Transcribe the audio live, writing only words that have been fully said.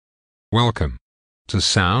Welcome to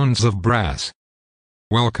Sounds of Brass.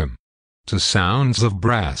 Welcome to Sounds of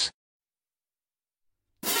Brass.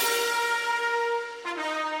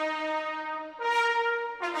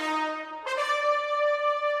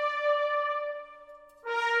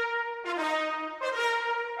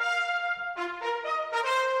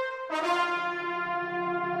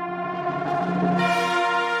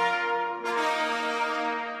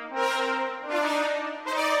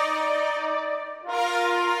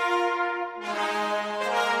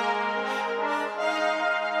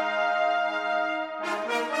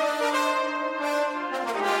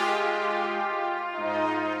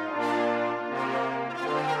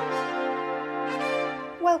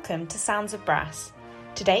 Welcome to Sounds of Brass.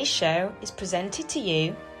 Today's show is presented to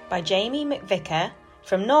you by Jamie McVicker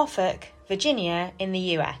from Norfolk, Virginia in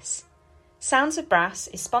the US. Sounds of Brass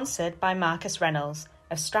is sponsored by Marcus Reynolds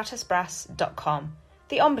of StratosBrass.com,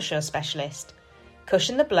 the embouchure specialist.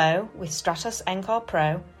 Cushion the blow with Stratos Encore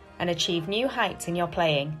Pro and achieve new heights in your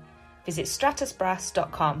playing. Visit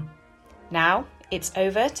StratosBrass.com. Now it's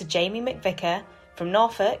over to Jamie McVicker from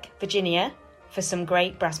Norfolk, Virginia for some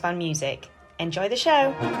great brass band music. Enjoy the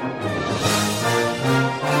show.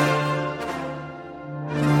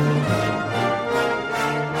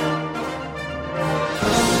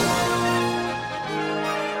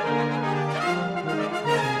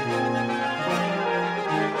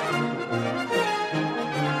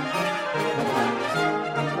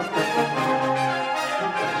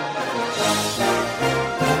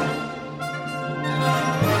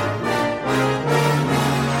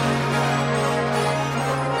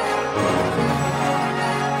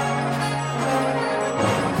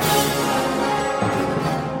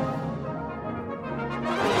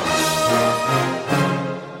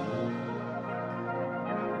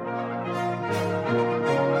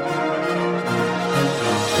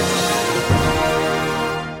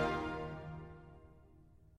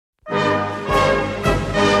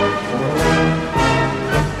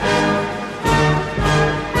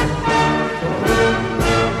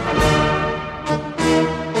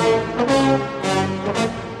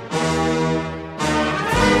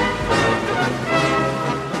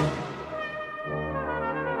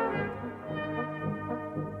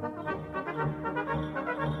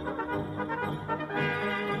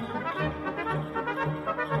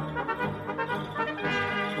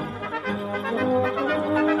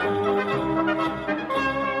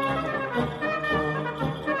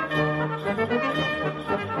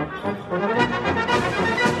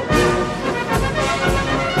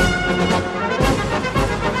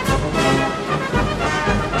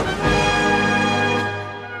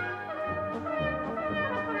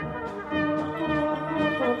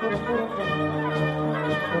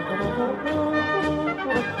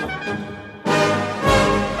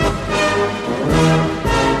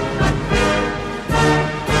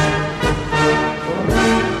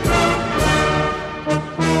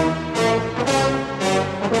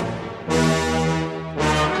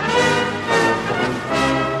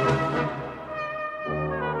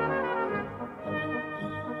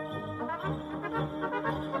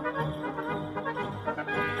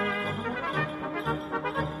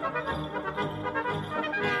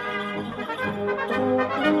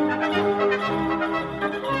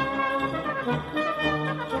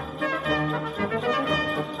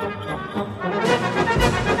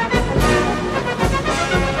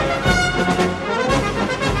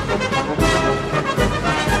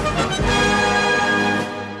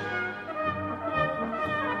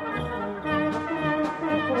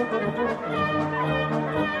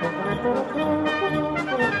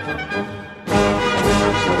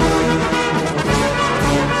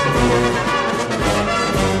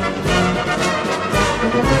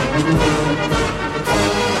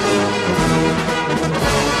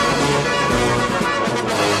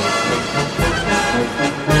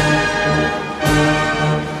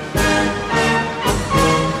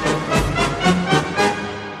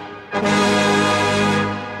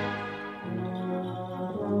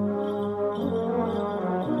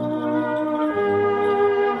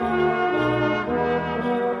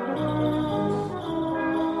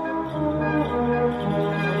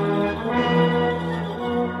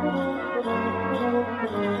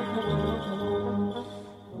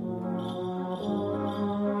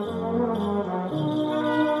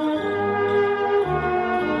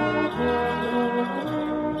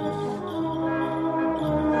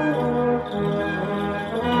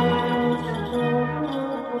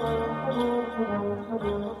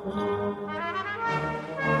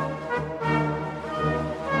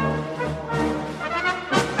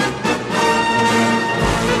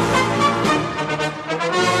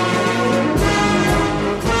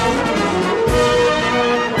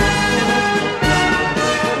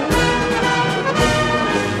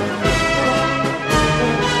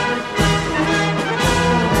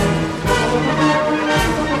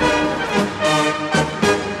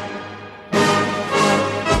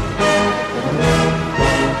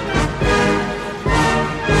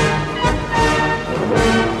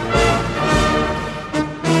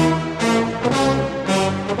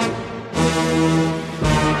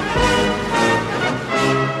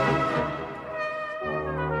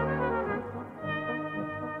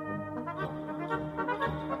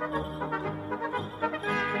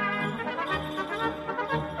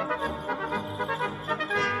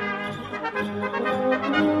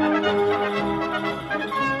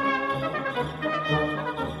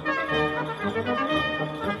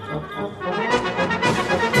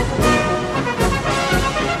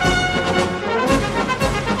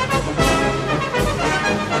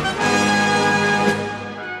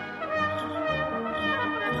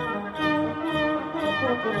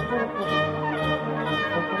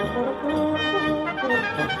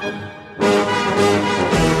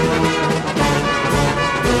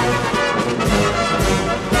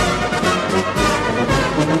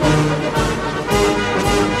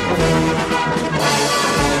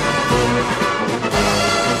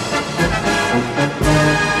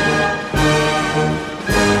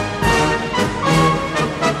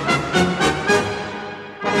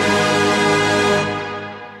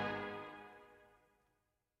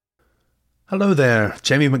 Hello there,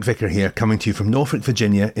 Jamie McVicker here, coming to you from Norfolk,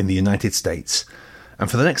 Virginia in the United States.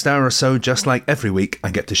 And for the next hour or so, just like every week,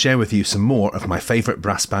 I get to share with you some more of my favourite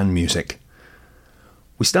brass band music.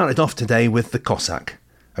 We started off today with The Cossack,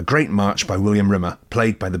 a great march by William Rimmer,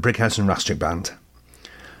 played by the Brighouse and Rastrick Band.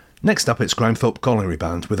 Next up, it's Grimethorpe Colliery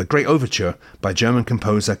Band with a great overture by German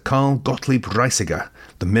composer Carl Gottlieb Reisiger,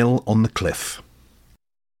 The Mill on the Cliff.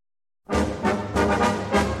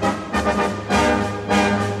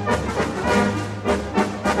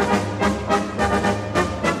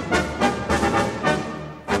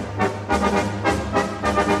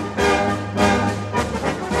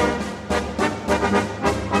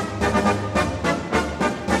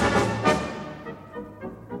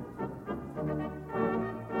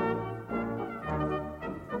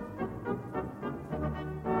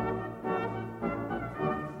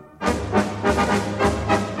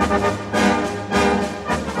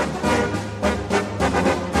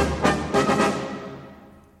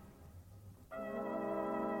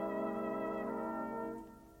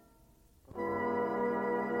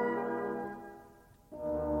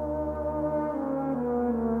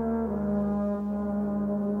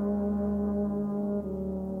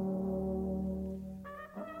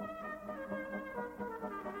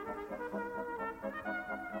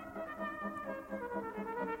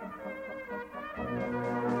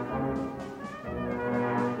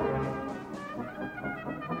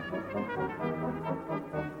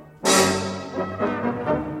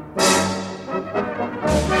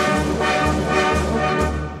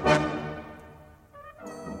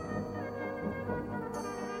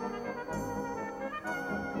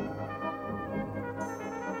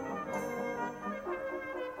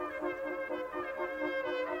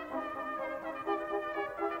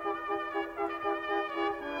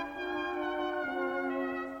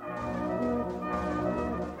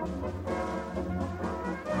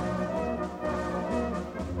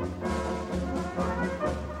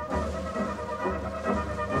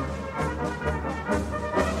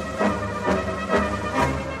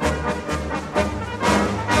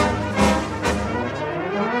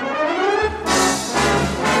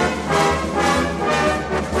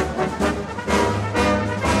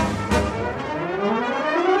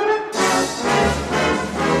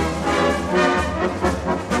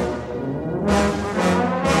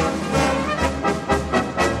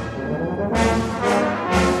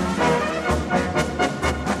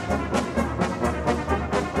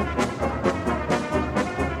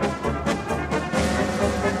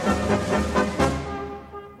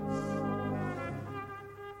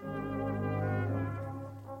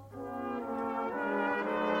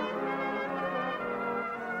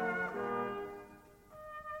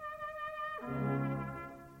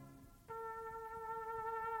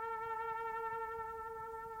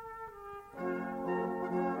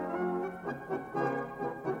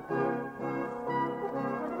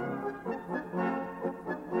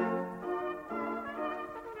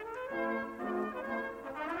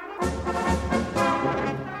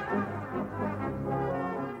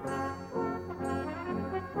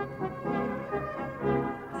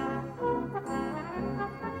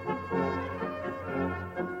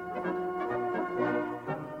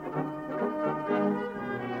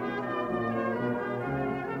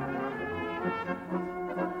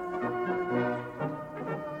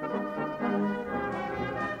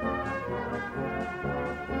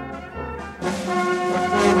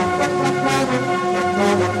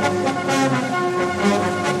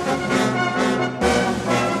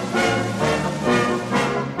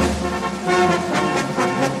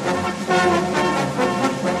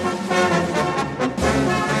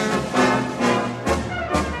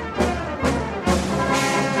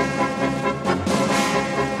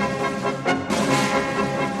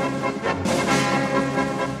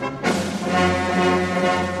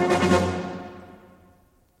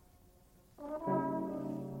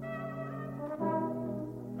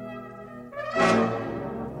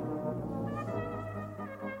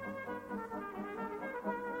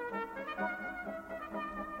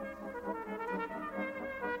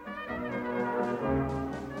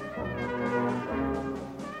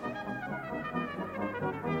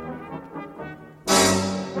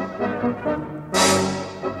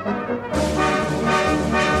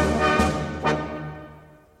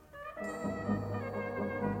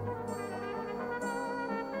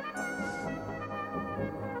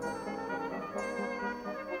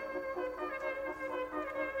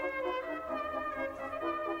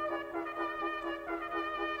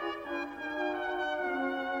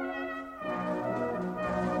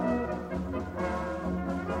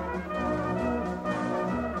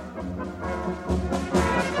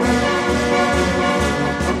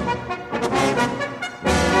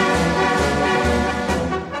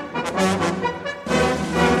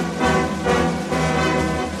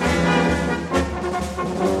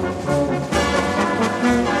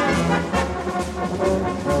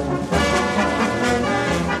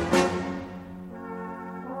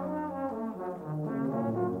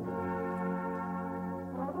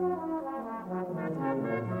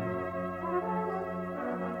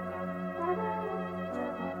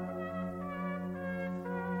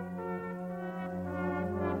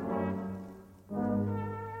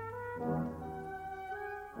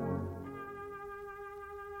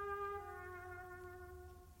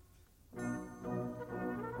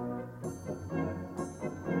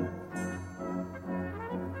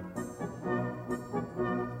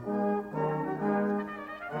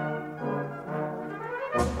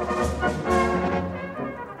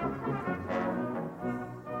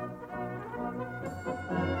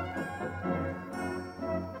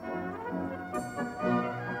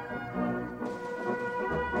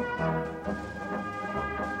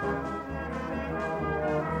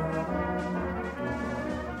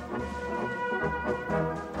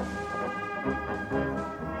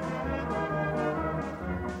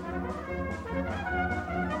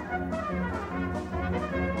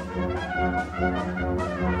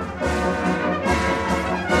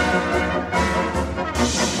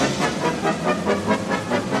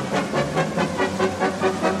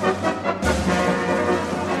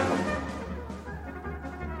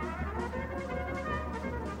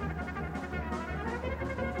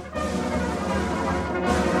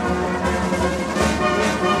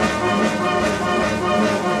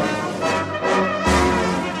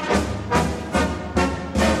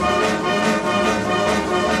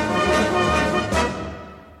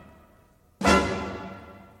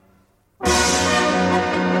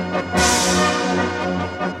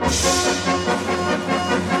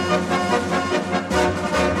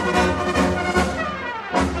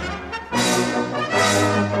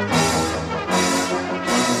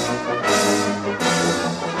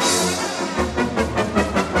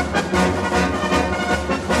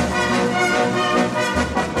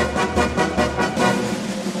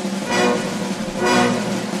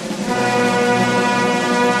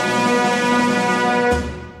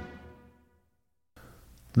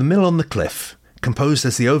 The Mill on the Cliff, composed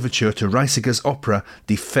as the overture to Reisiger's opera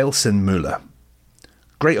Die Felsenmühle.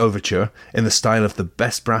 Great overture in the style of the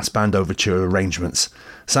best brass band overture arrangements,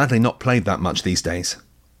 sadly not played that much these days.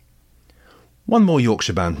 One more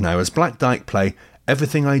Yorkshire band now as Black Dyke play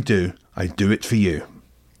Everything I Do It For You.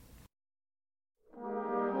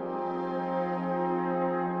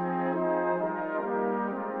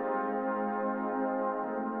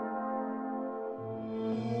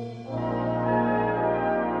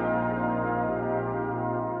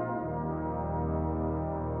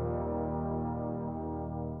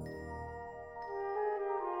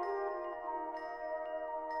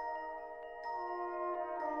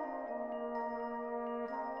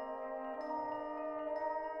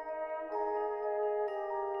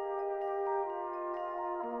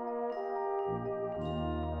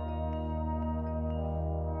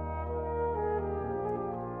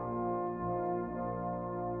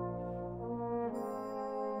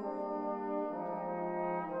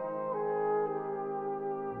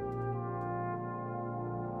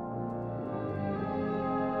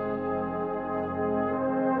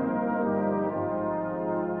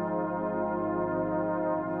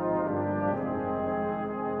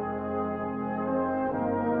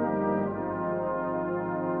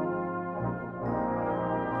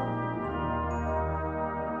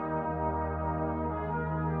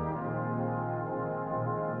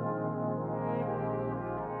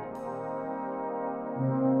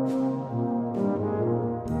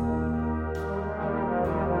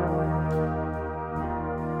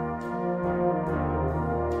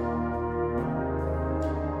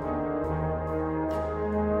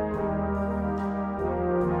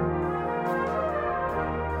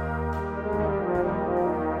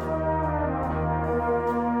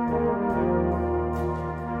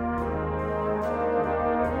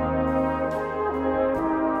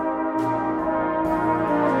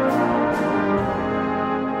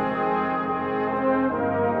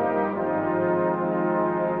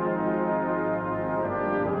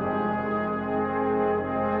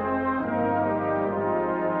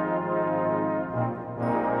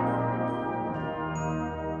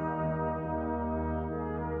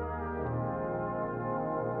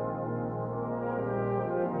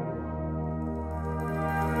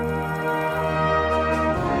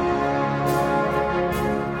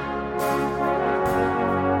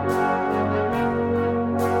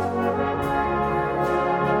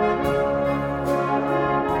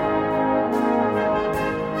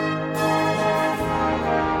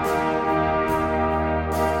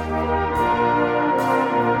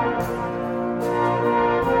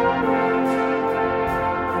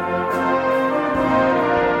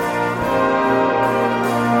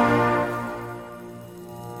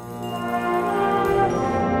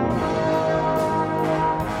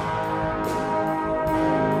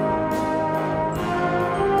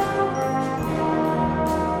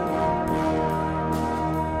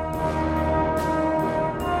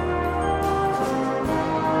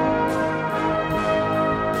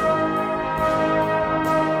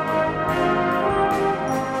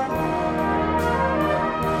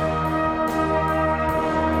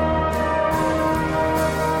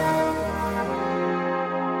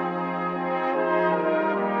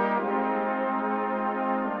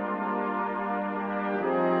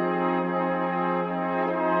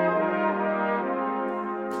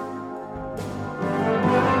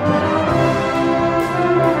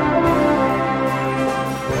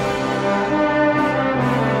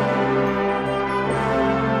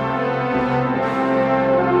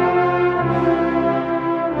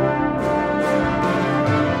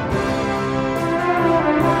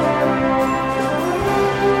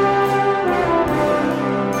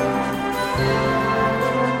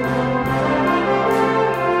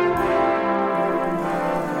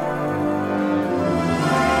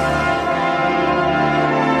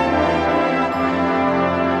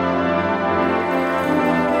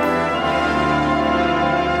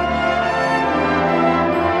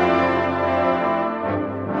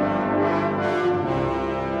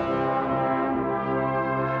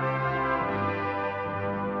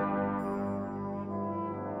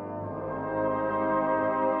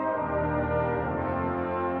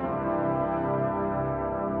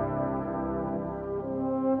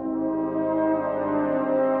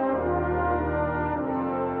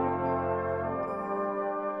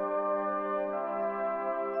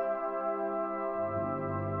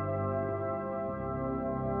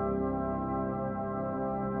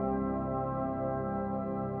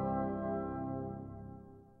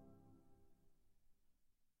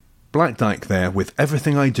 Black Dyke there with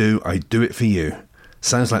Everything I Do It For You,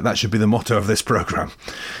 Sounds like that should be the motto of this programme.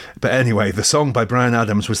 But anyway, the song by Bryan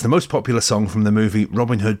Adams was the most popular song from the movie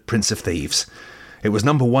Robin Hood, Prince of Thieves. It was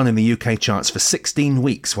number 1 in the UK charts for 16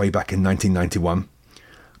 weeks way back in 1991.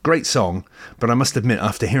 Great song, but I must admit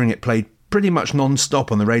after hearing it played pretty much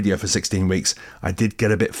non-stop on the radio for 16 weeks, I did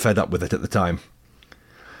get a bit fed up with it at the time.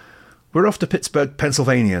 We're off to Pittsburgh,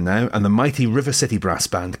 Pennsylvania now, and the mighty River City Brass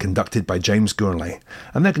Band conducted by James Gourlay,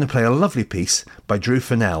 and they're going to play a lovely piece by Drew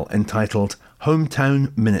Fennell entitled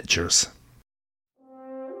Hometown Miniatures.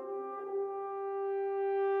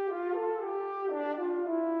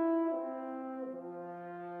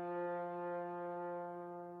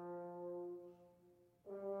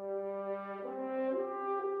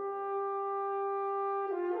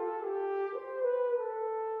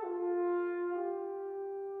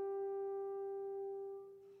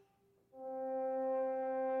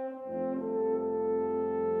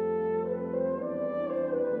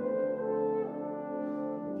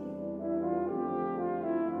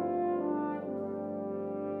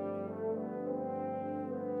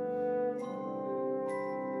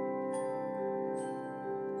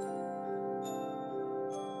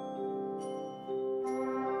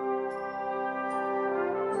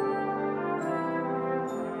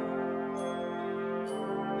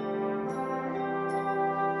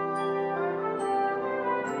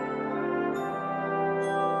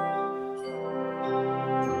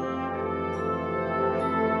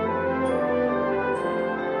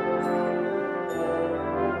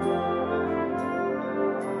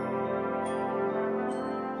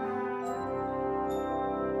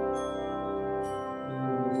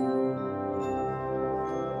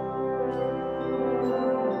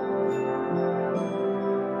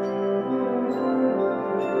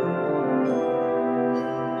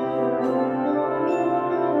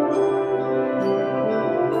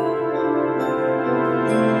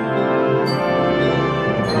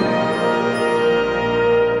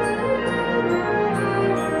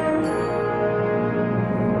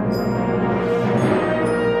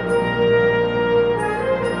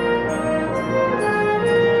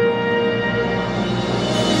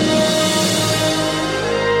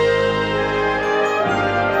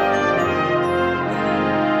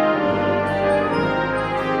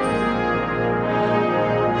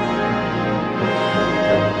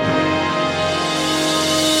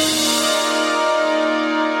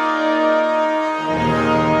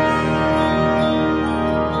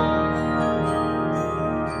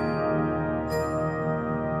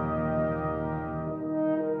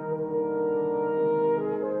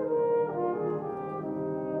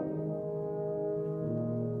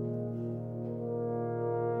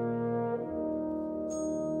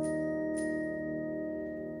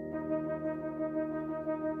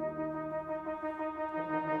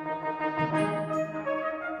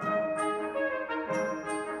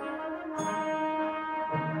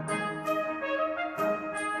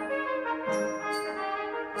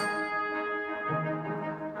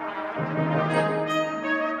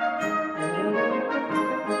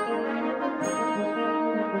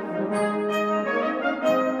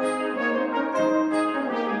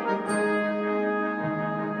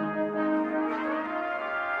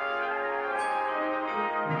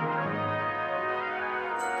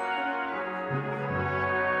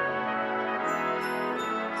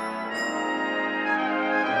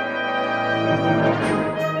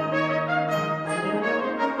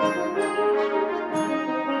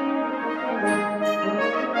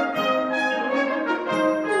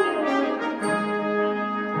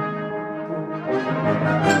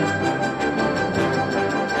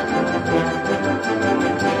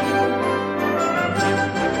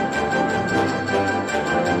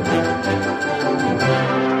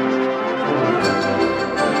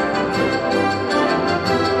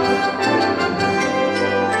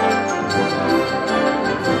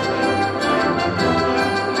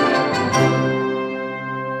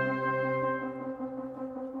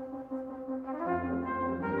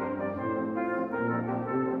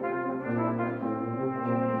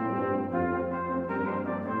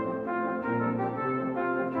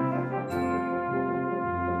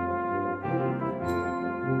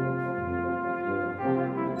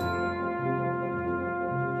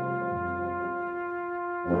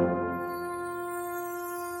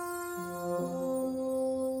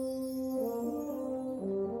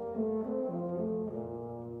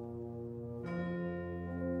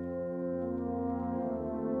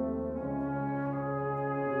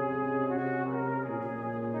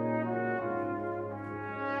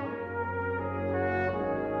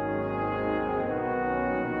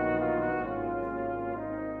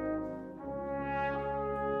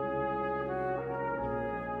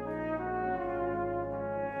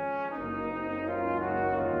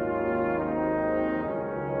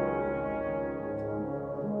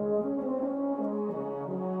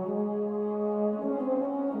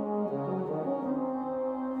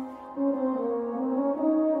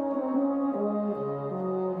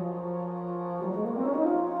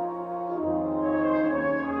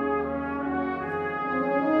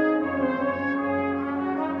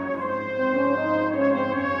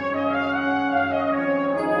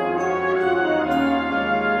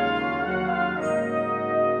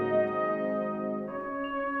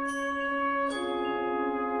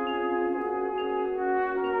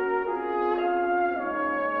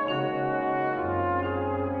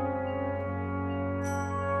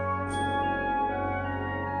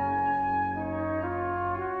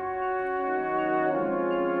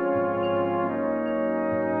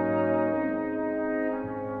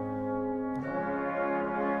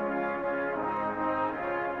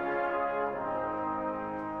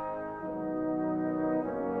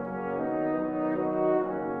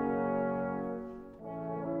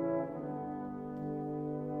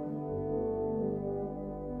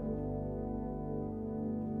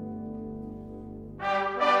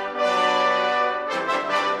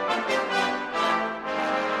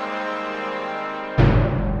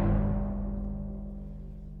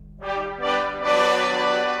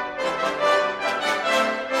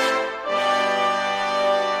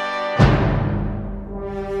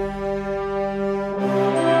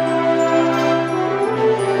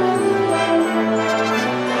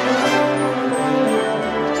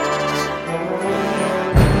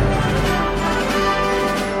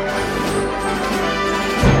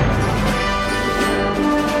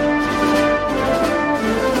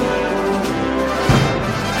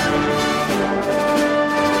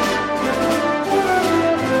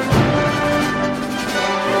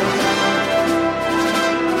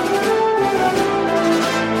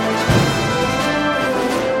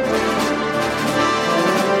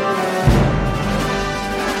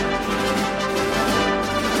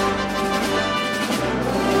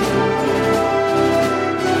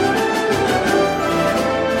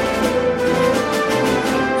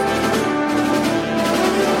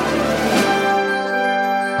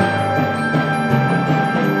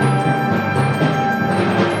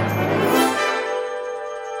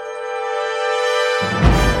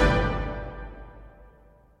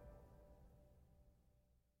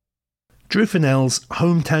 Drew Fennell's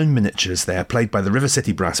Hometown Miniatures there, played by the River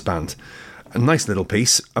City Brass Band. A nice little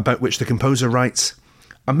piece about which the composer writes,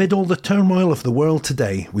 "Amid all the turmoil of the world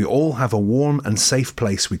today, we all have a warm and safe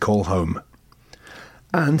place we call home."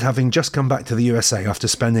 And having just come back to the USA after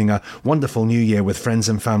spending a wonderful New Year with friends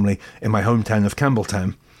and family in my hometown of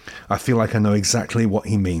Campbelltown, I feel like I know exactly what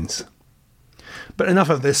he means. But enough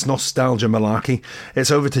of this nostalgia malarkey. It's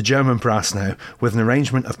over to German brass now, with an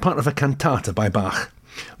arrangement of part of a cantata by Bach.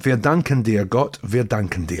 Wir danken dir, Gott, wir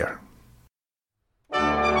danken dir.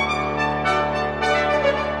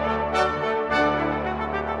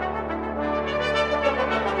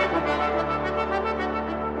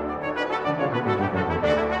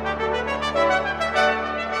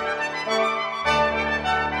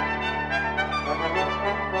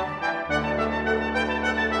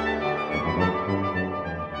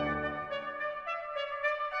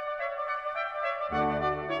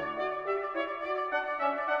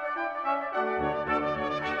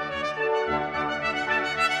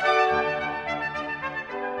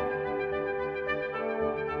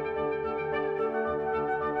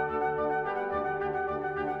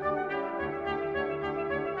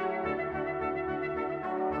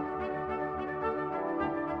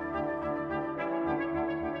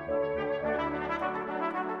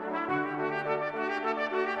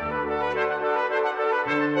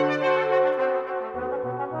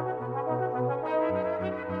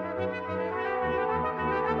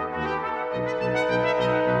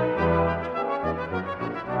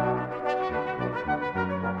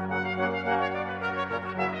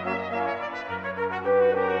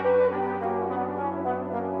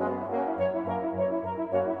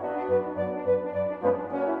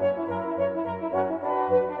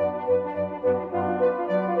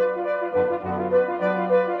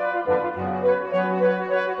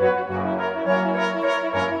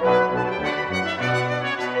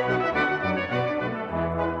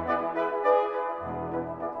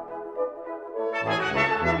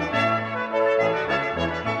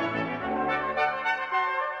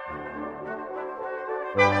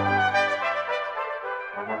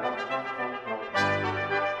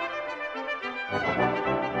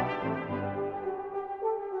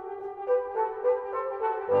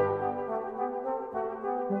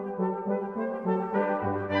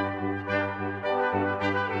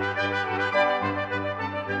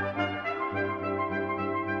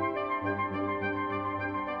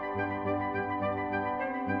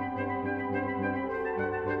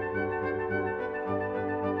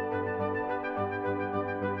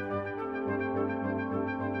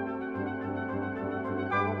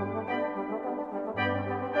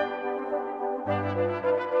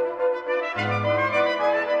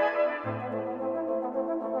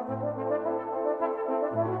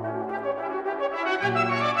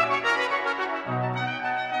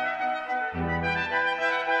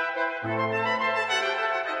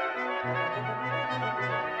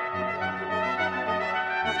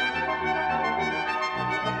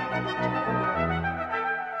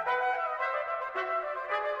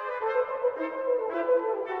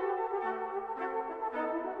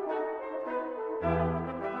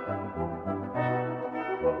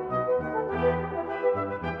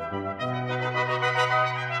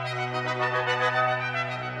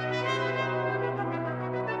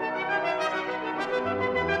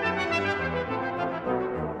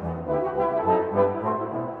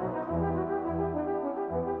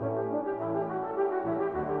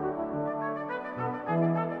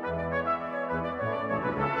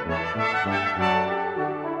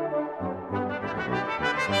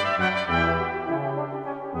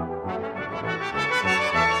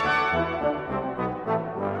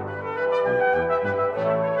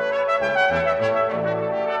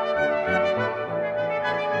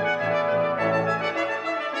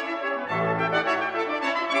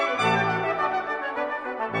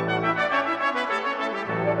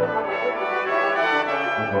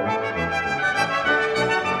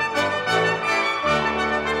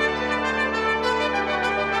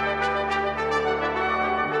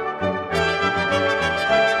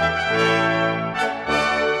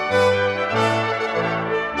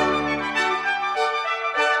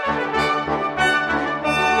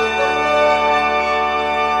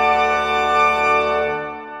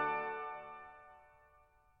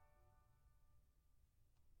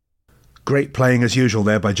 Great playing as usual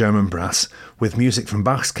there by German brass, with music from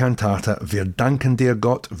Bach's cantata Wir danken dir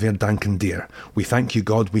Gott, wir danken dir. We thank you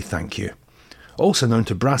God, we thank you. Also known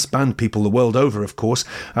to brass band people the world over, of course,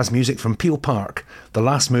 as music from Peel Park, the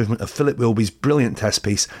last movement of Philip Wilby's brilliant test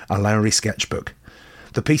piece, A Lowry Sketchbook.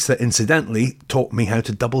 The piece that incidentally taught me how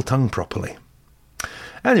to double tongue properly.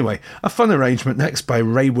 Anyway, a fun arrangement next by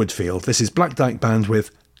Ray Woodfield. This is Black Dyke Band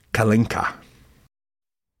with Kalinka.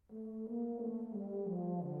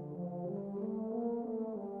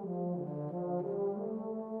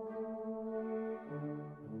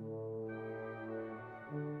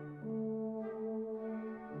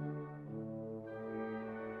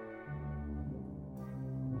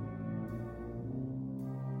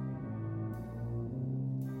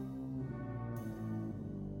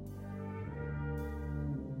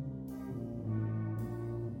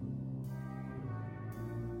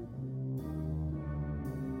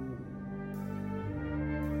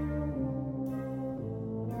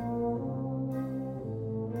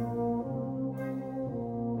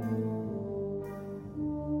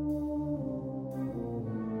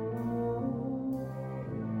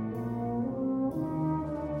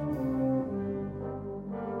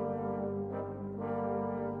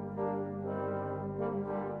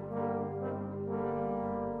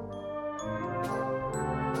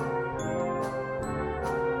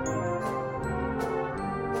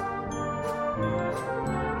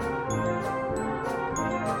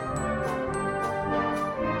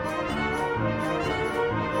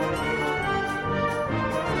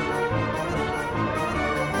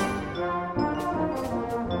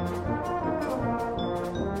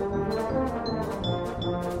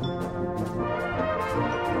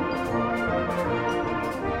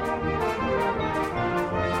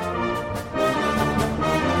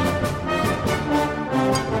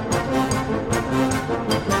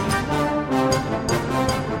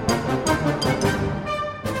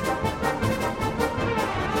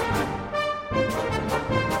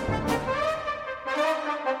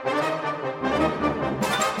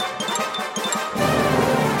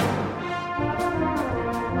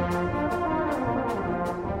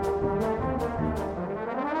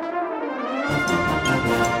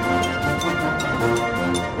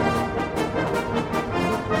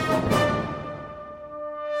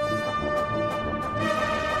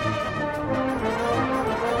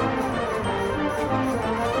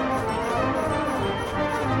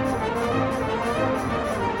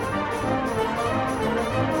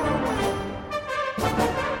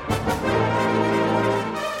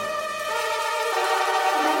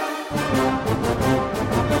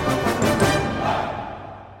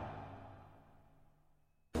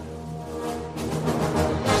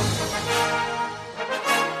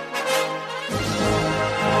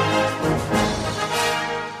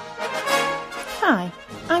 Hi,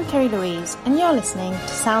 I'm Kerry Louise, and you're listening to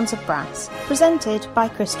Sounds of Brass, presented by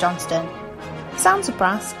Chris Johnston. Sounds of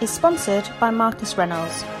Brass is sponsored by Marcus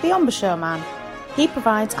Reynolds, the embouchure man. He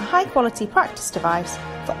provides a high-quality practice device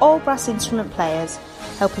for all brass instrument players,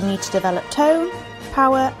 helping you to develop tone,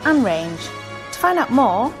 power and range. To find out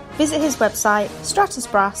more, visit his website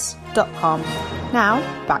stratusbrass.com. Now,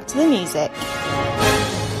 back to the music.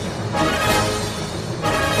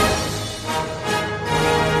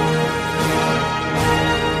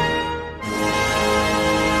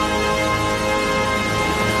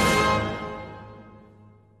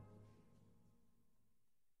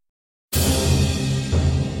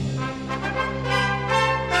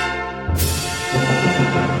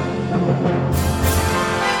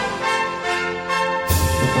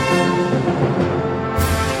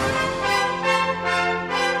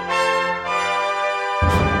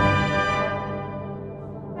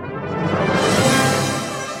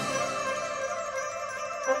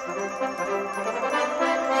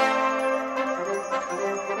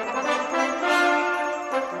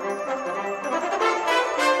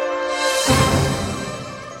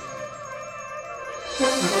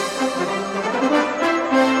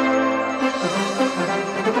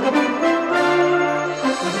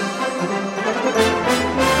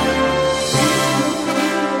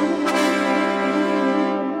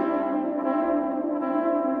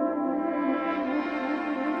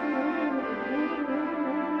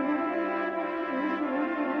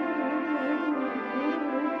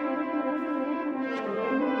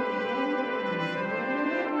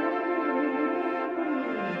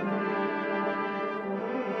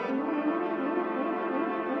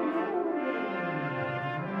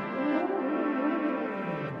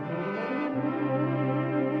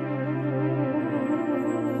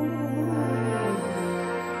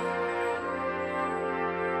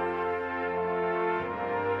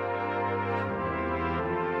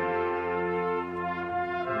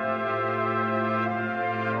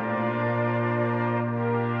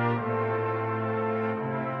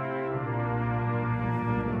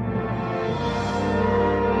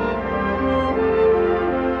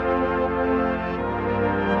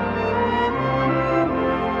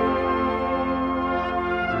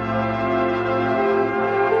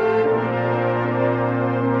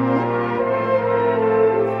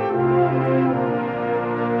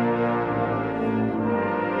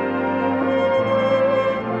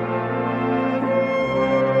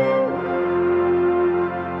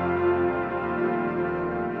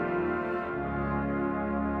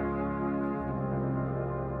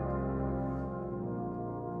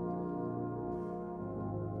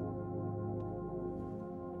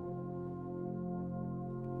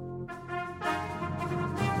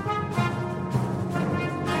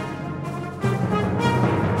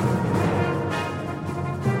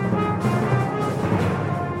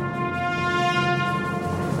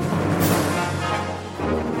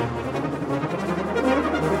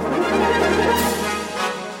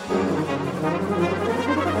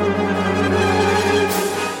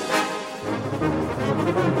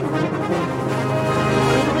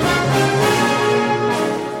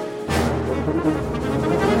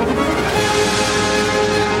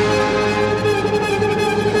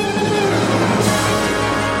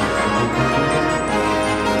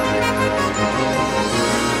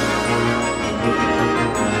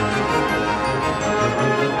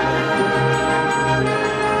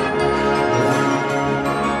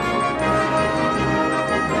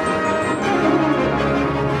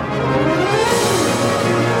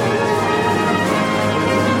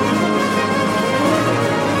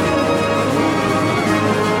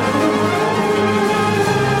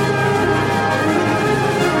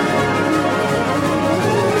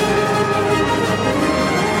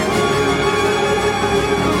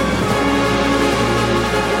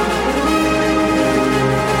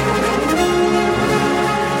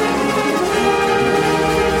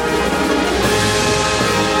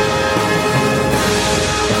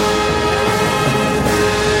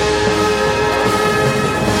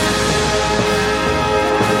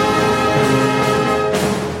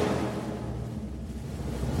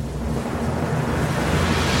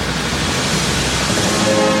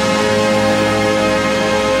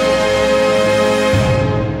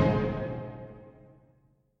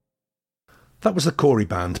 That was the Corey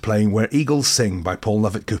Band playing Where Eagles Sing by Paul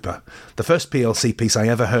Lovett Cooper, the first PLC piece I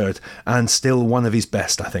ever heard, and still one of his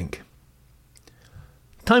best, I think.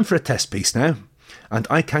 Time for a test piece now, and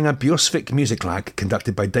Ikanga Bjørsvik Musiklag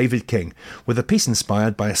conducted by David King, with a piece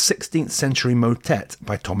inspired by a 16th century motet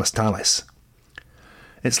by Thomas Tallis.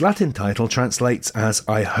 Its Latin title translates as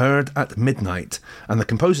I Heard at Midnight, and the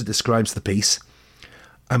composer describes the piece: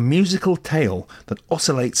 a musical tale that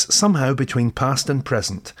oscillates somehow between past and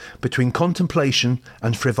present, between contemplation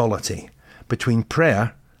and frivolity, between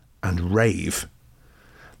prayer and rave.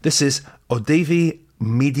 This is Odivi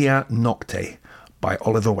Media Nocte by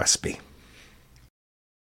Oliver Westby.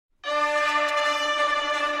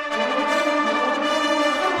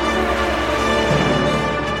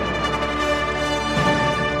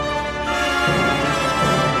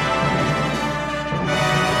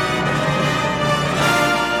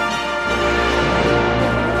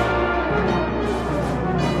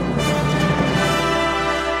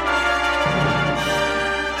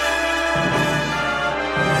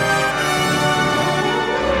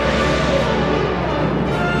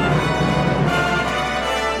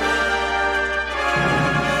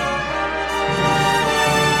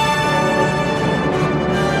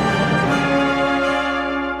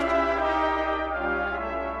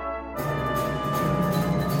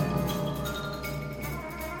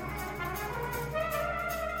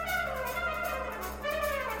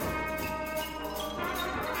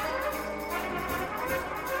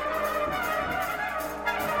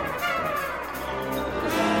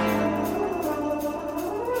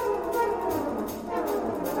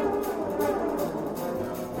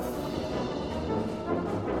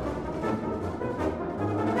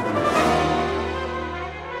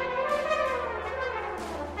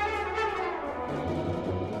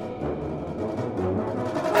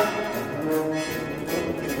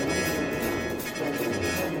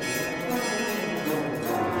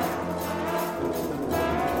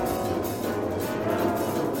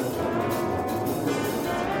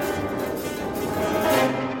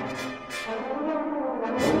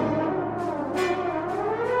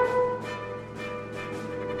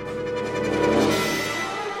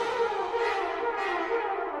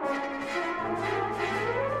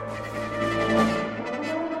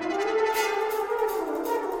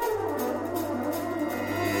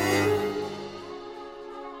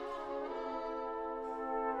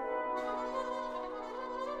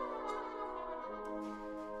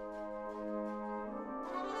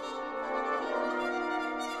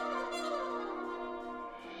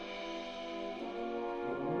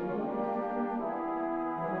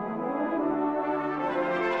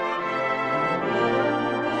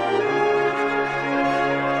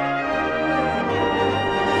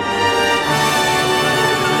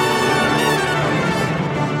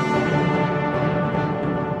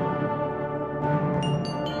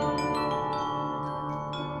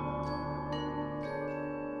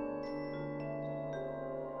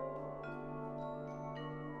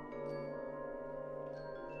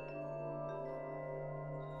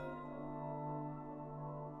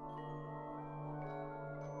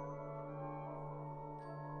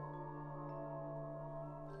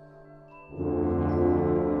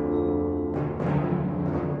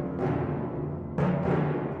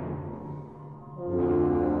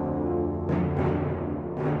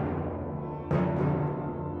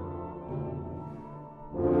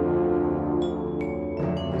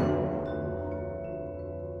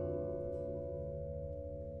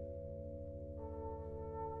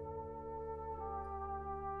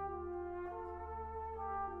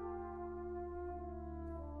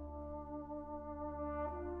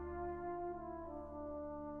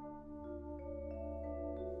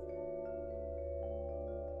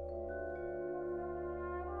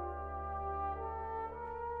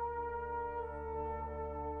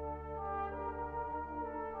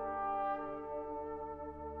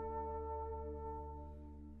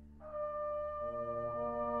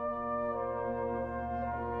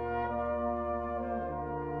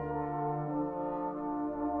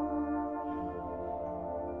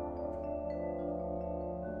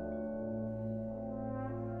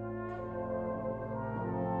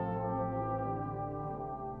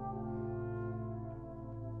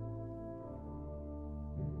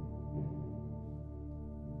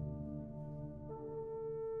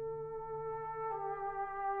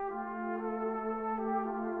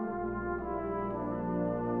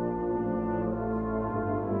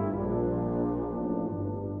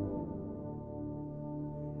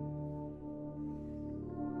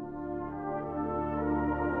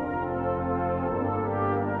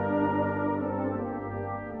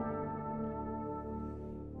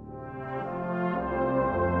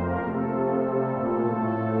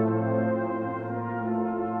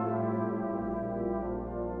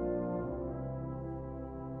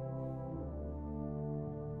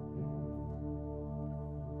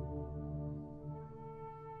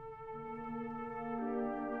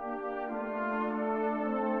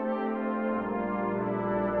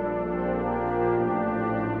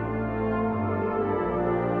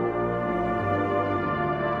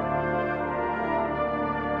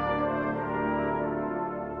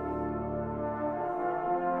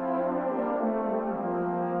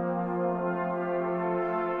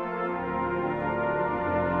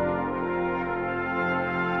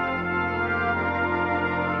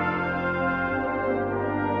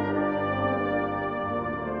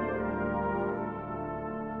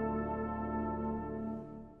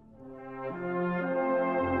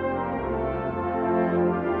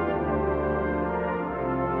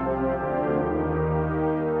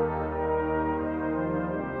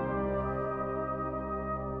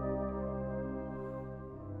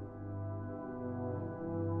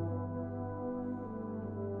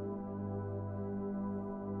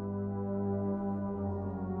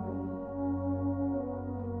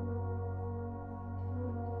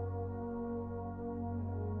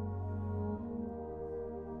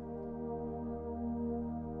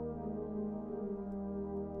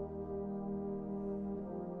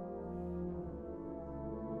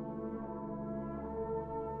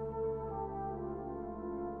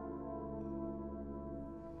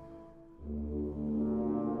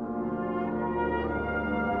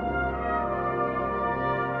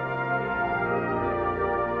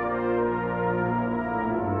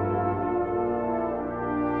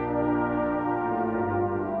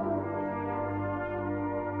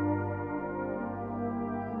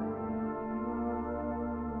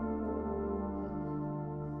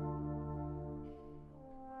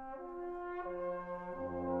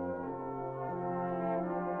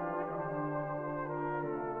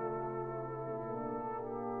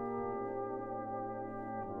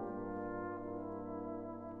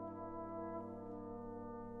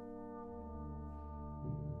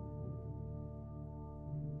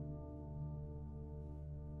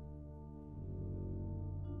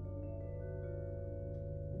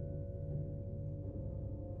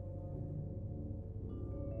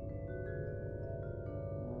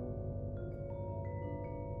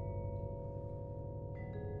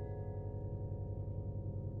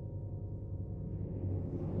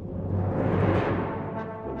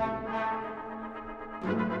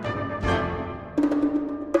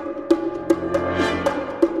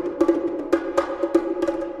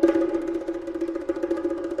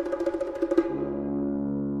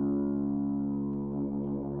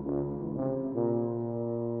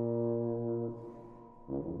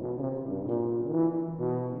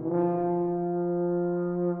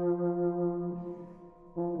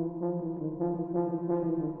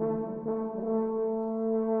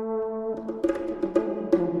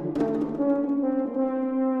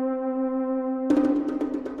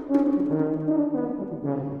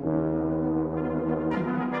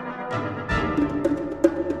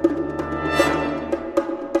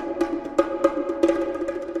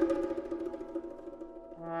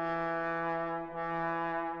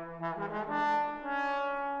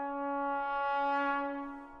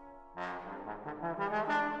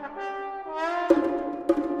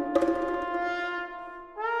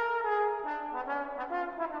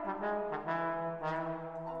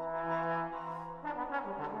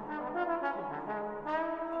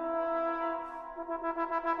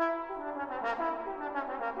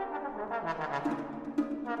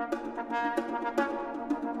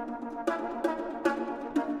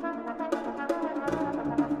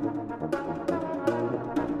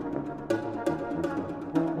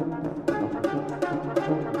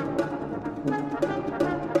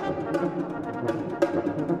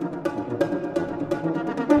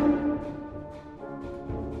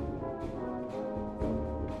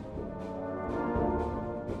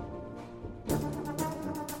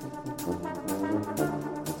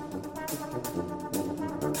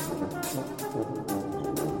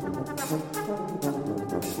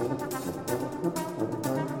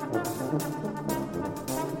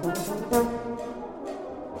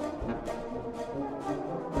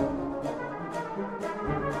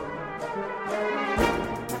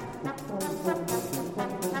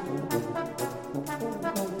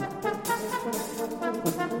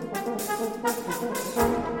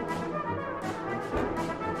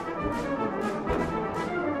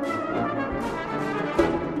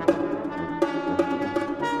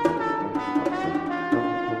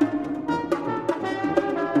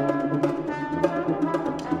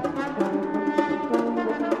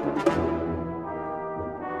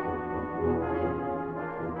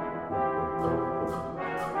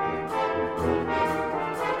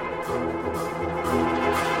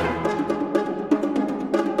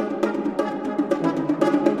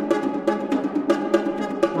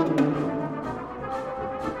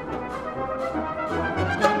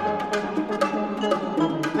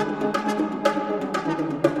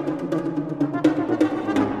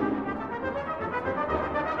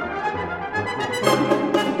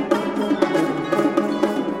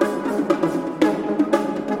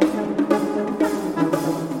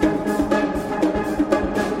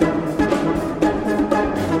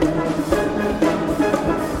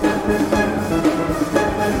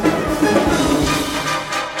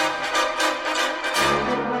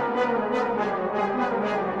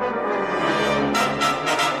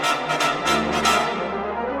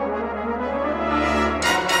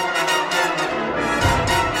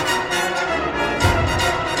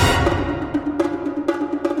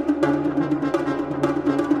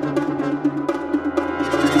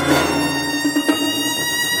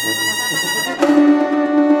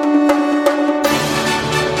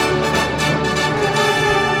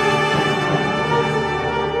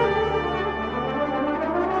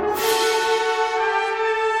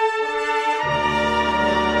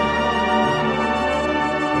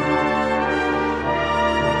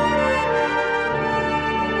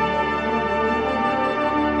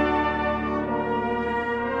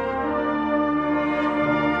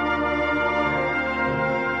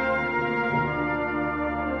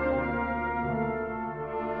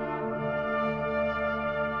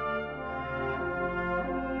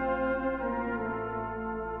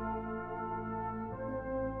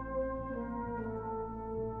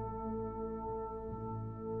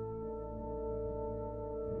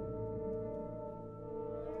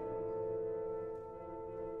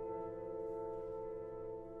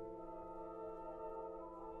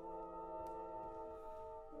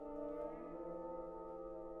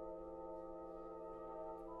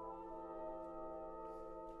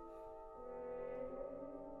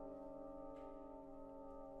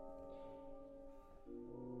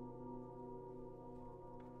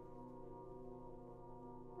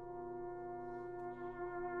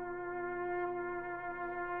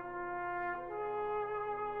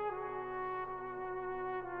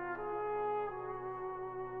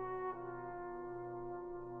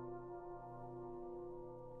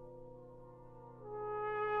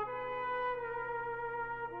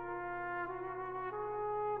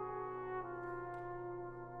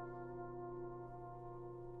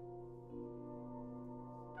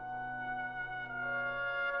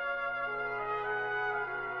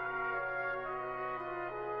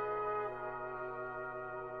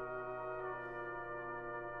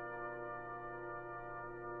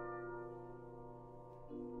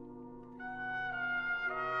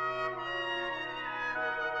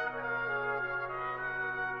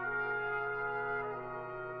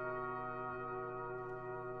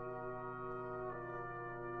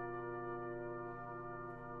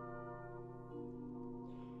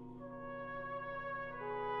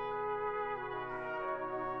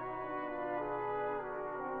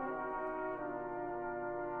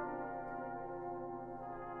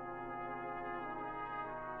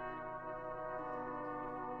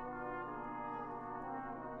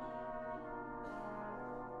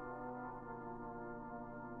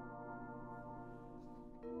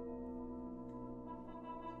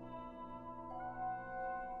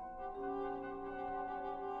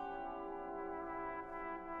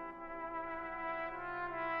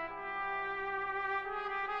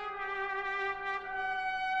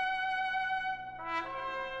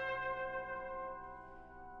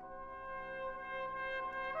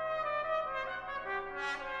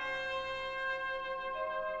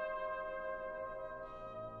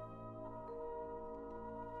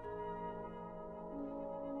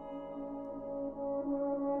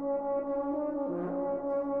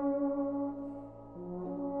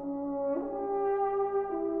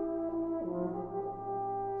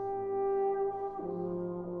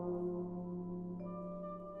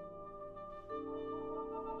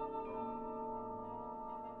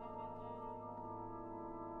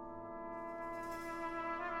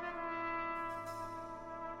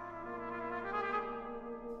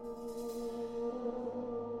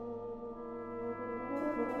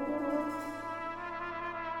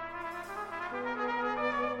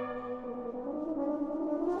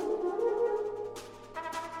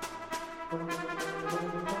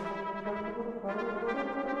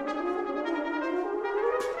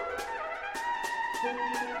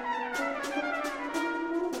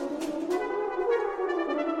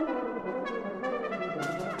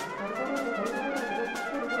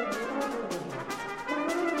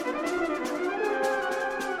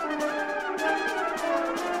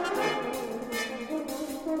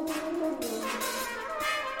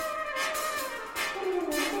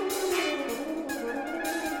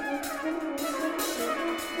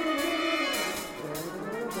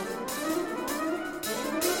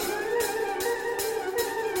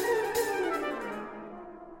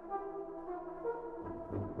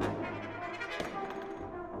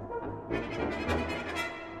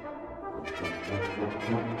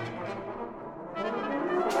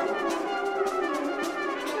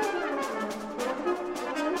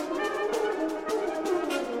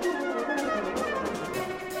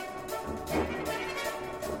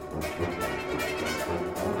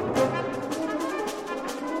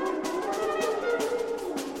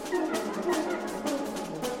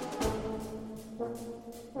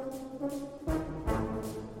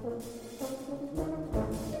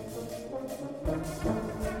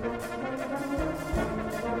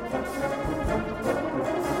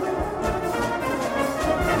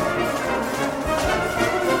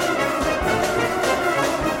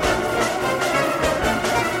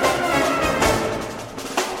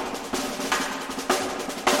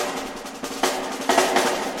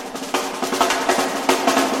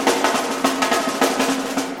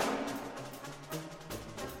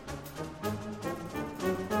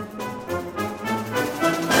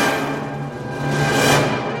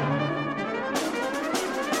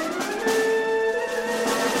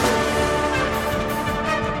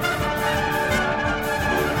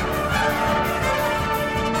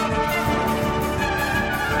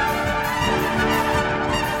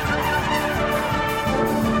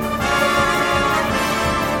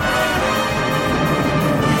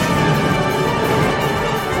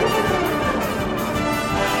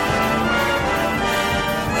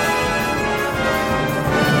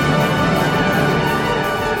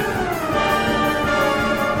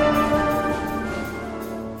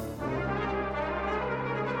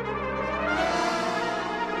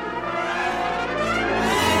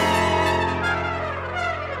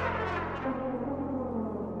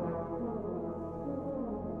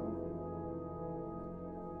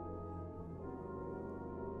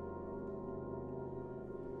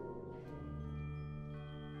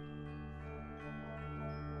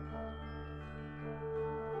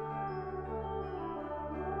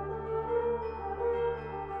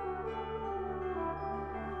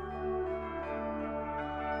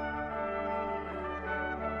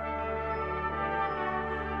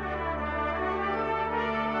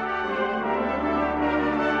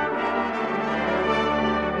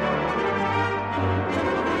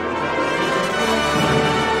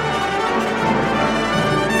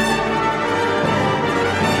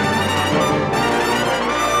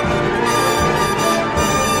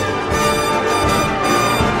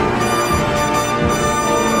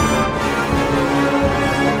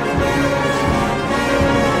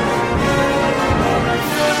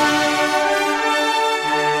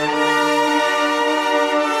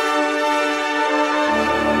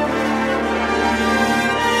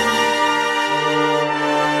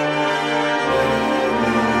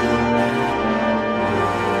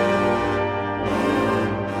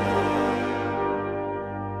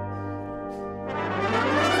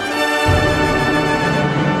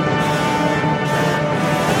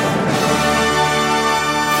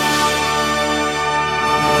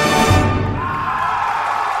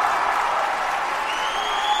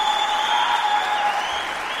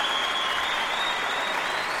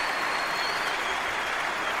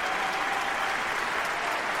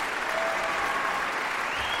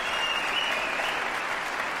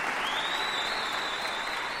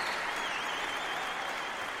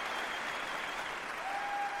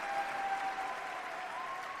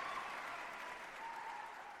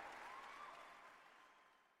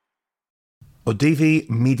 Odivi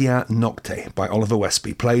Media Nocte by Oliver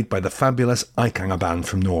Westby, played by the fabulous Eikanger Band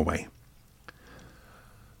from Norway.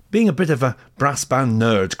 Being a bit of a brass band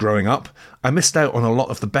nerd growing up, I missed out on a lot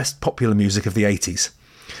of the best popular music of the 80s.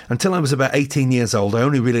 Until I was about 18 years old, I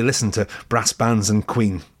only really listened to brass bands and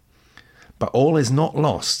Queen. But all is not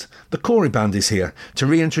lost. The Corey Band is here to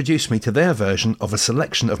reintroduce me to their version of a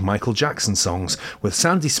selection of Michael Jackson songs with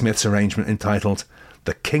Sandy Smith's arrangement entitled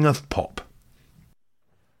The King of Pop.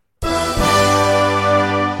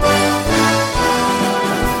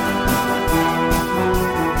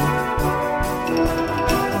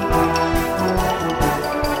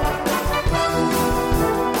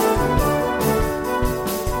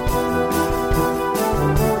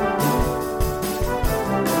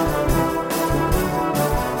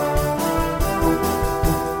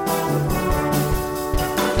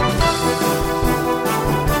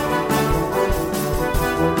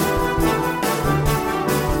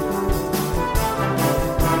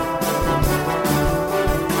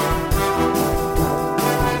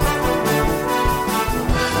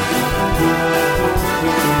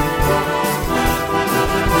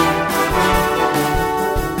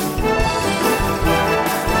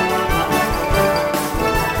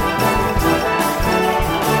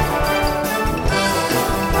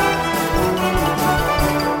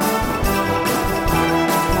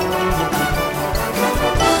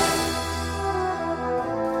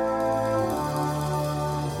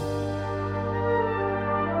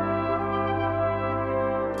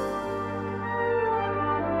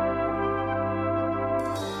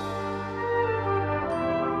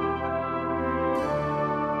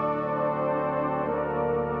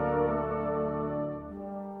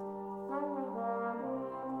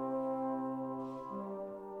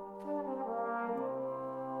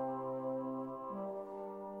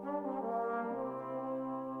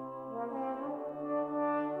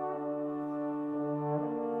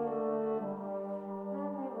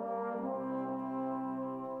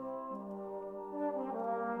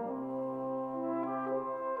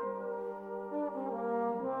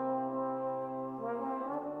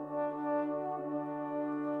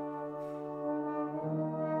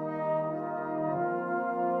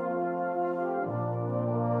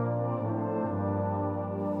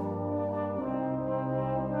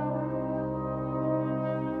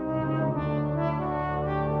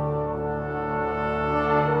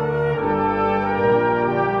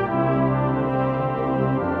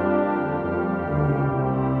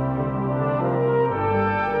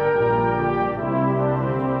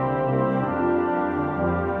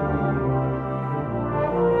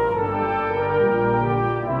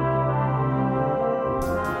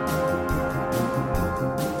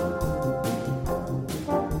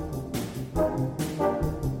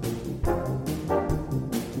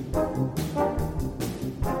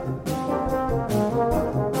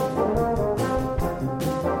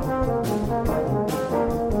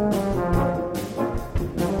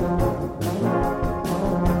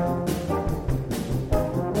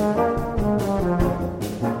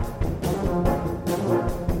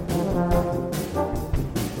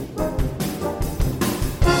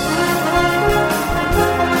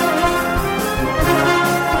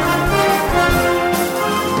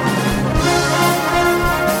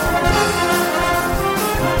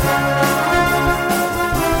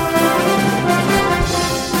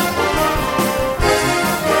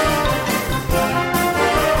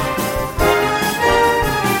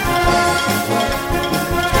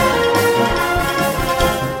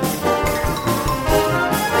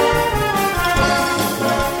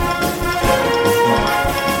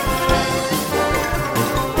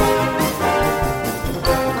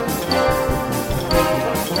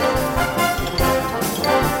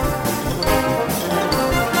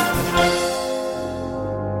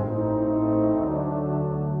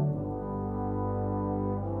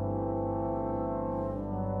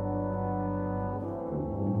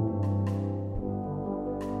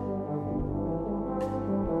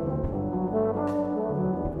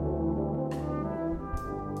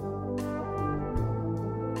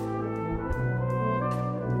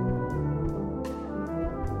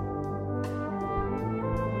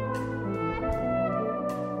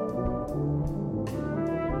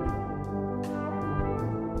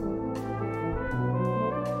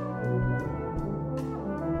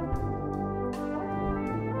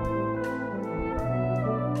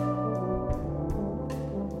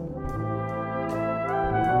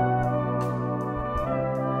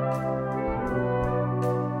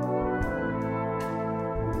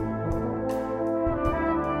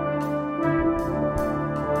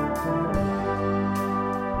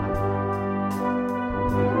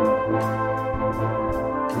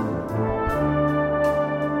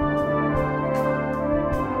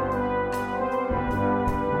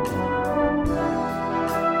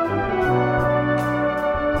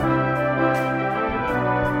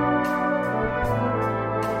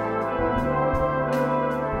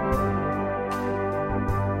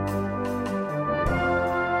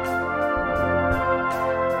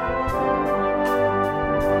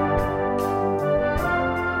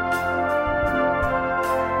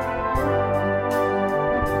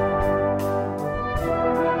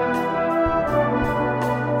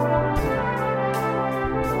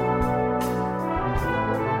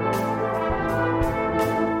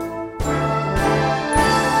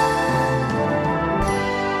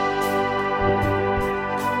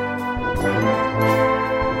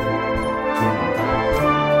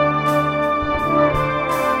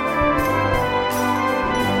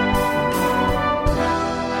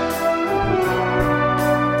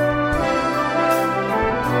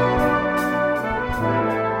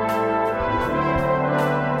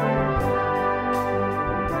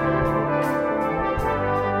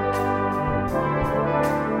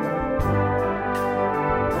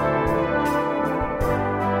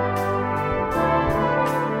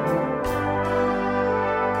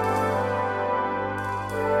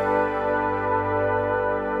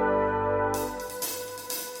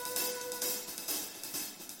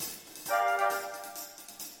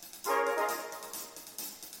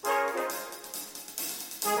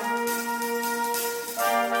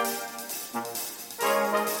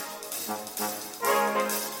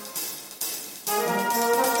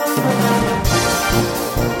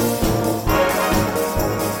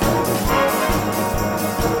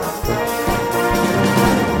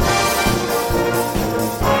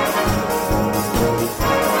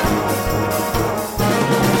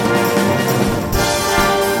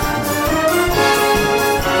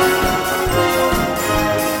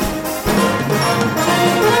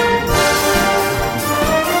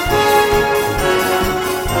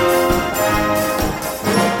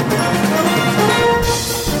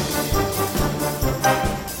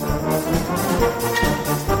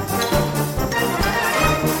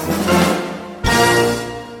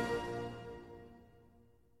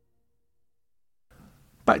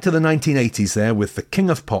 Back to the 1980s there with The King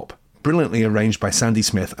of Pop, brilliantly arranged by Sandy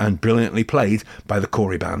Smith and brilliantly played by the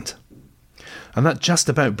Corey Band. And that just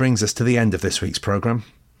about brings us to the end of this week's programme.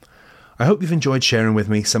 I hope you've enjoyed sharing with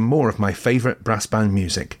me some more of my favourite brass band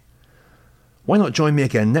music. Why not join me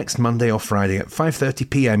again next Monday or Friday at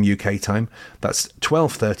 5:30pm UK time, that's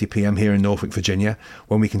 12:30pm here in Norfolk, Virginia,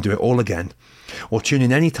 when we can do it all again. Or tune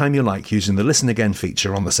in any time you like using the Listen Again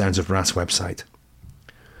feature on the Sounds of Brass website.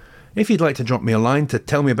 If you'd like to drop me a line to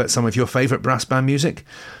tell me about some of your favourite brass band music,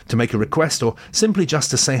 to make a request, or simply just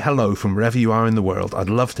to say hello from wherever you are in the world, I'd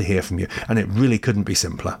love to hear from you, and it really couldn't be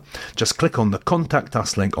simpler. Just click on the Contact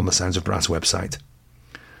Us link on the Sounds of Brass website.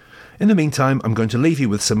 In the meantime, I'm going to leave you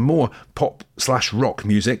with some more pop/rock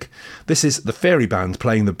music. This is the Fairy Band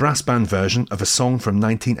playing the brass band version of a song from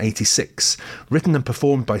 1986, written and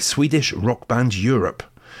performed by Swedish rock band Europe,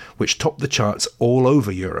 which topped the charts all over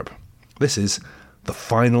Europe. This is The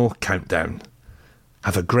Final Countdown.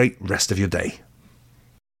 Have a great rest of your day.